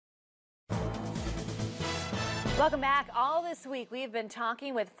Welcome back. All this week, we've been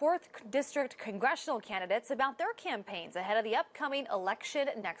talking with 4th District congressional candidates about their campaigns ahead of the upcoming election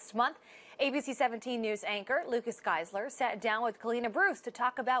next month. ABC 17 News anchor Lucas Geisler sat down with Kalena Bruce to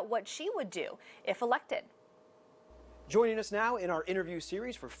talk about what she would do if elected. Joining us now in our interview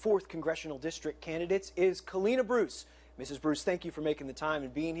series for 4th Congressional District candidates is Kalena Bruce. Mrs. Bruce, thank you for making the time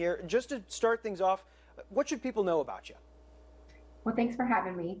and being here. Just to start things off, what should people know about you? Well, thanks for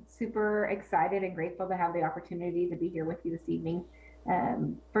having me. Super excited and grateful to have the opportunity to be here with you this evening.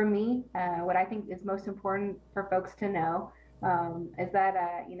 For me, what I think is most important for folks to know is that,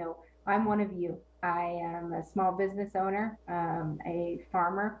 I'm one of you. I am a small business owner, a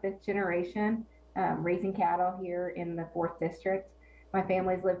farmer, 5th generation, raising cattle here in the 4th District. My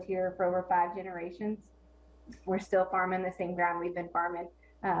family's lived here for over 5 generations. We're still farming the same ground we've been farming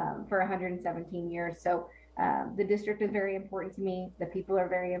for 117 years. So the district is very important to me. The people are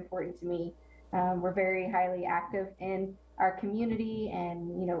very important to me. We're very highly active in our community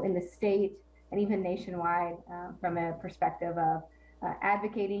and, in the state and even nationwide from a perspective of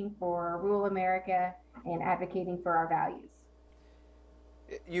advocating for rural America and advocating for our values.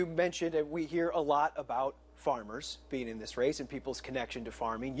 You mentioned that we hear a lot about farmers being in this race and people's connection to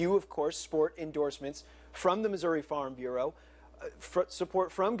farming. You, of course, sport endorsements from the Missouri Farm Bureau.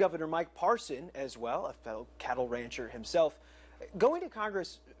 Support from Governor Mike Parson as well, a fellow cattle rancher himself. Going to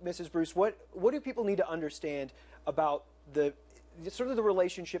Congress, Mrs. Bruce, what do people need to understand about the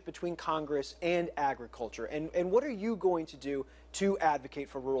relationship between Congress and agriculture, and what are you going to do to advocate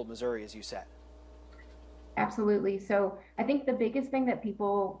for rural Missouri, as you said? Absolutely. So I think the biggest thing that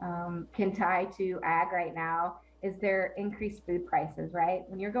people can tie to ag right now is their increased food prices, right?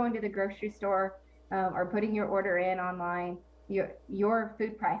 When you're going to the grocery store or putting your order in online, your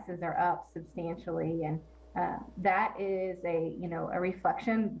food prices are up substantially, and that is a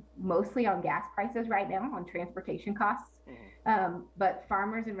reflection mostly on gas prices right now, on transportation costs. But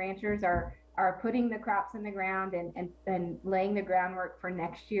farmers and ranchers are putting the crops in the ground and laying the groundwork for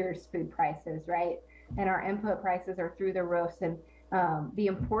next year's food prices, right? And our input prices are through the roofs. And the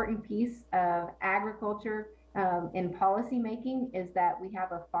important piece of agriculture in policy making is that we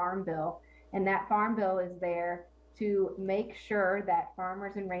have a farm bill, and that farm bill is there to make sure that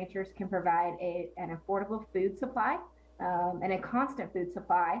farmers and ranchers can provide an affordable food supply and a constant food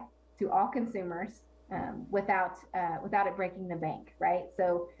supply to all consumers without it breaking the bank, right?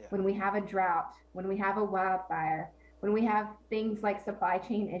 So when we have a drought, when we have a wildfire, when we have things like supply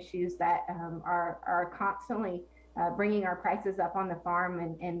chain issues that are constantly bringing our prices up on the farm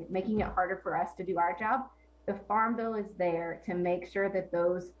and making it harder for us to do our job, the Farm Bill is there to make sure that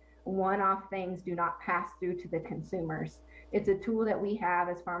those one-off things do not pass through to the consumers. It's a tool that we have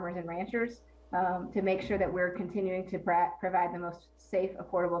as farmers and ranchers to make sure that we're continuing to provide the most safe,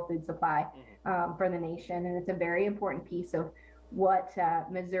 affordable food supply for the nation. And it's a very important piece of what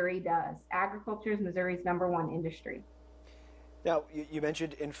Missouri does. Agriculture is Missouri's #1 industry. Now, you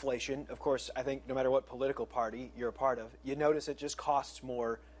mentioned inflation. Of course, I think no matter what political party you're a part of, you notice it just costs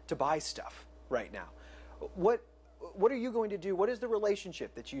more to buy stuff right now. What are you going to do? What is the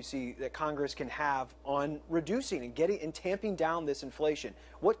relationship that you see that Congress can have on reducing and tamping down this inflation?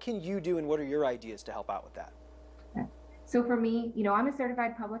 What can you do, and what are your ideas to help out with that? So for me, I'm a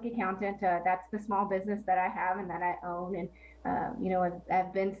certified public accountant. That's the small business that I have and that I own, and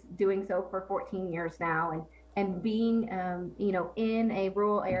I've been doing so for 14 years now. And being in a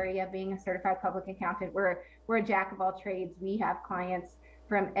rural area, being a certified public accountant, we're a jack of all trades. We have clients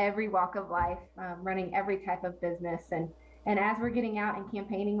from every walk of life, running every type of business. And as we're getting out and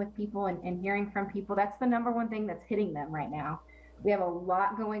campaigning with people and hearing from people, that's the #1 thing that's hitting them right now. We have a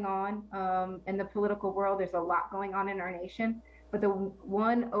lot going on in the political world. There's a lot going on in our nation. But the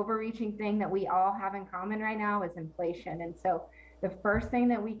one overreaching thing that we all have in common right now is inflation. And so the first thing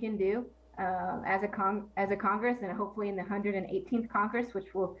that we can do as a Congress, and hopefully in the 118th Congress,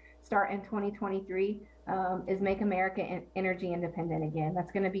 which will start in 2023, is make America energy independent again.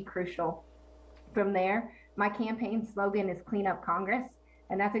 That's going to be crucial. From there, my campaign slogan is Clean Up Congress,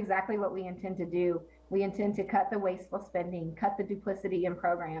 and that's exactly what we intend to do. We intend to cut the wasteful spending, cut the duplicity in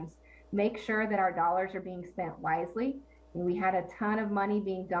programs, make sure that our dollars are being spent wisely. And we had a ton of money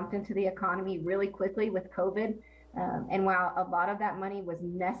being dumped into the economy really quickly with COVID. And while a lot of that money was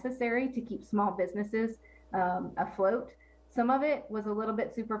necessary to keep small businesses afloat, some of it was a little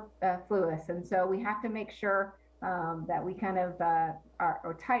bit superfluous. And so we have to make sure that we kind of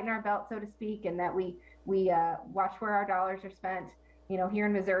or tighten our belt, so to speak, and that we watch where our dollars are spent. Here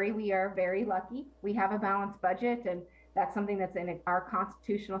in Missouri, we are very lucky. We have a balanced budget, and that's something that's in our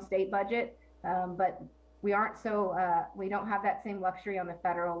constitutional state budget. But we aren't we don't have that same luxury on the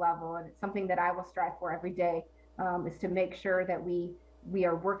federal level, and it's something that I will strive for every day is to make sure that we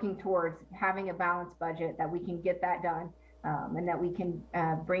are working towards having a balanced budget, that we can get that done, and that we can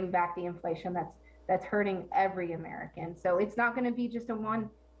bring back the inflation that's hurting every American. So it's not going to be just a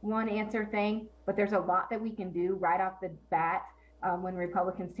one answer thing, but there's a lot that we can do right off the bat when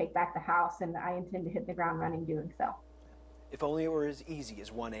Republicans take back the House, and I intend to hit the ground running doing so. If only it were as easy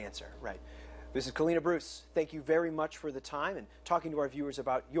as one answer, right? This is Kalena Bruce. Thank you very much for the time and talking to our viewers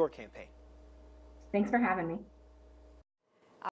about your campaign. Thanks for having me.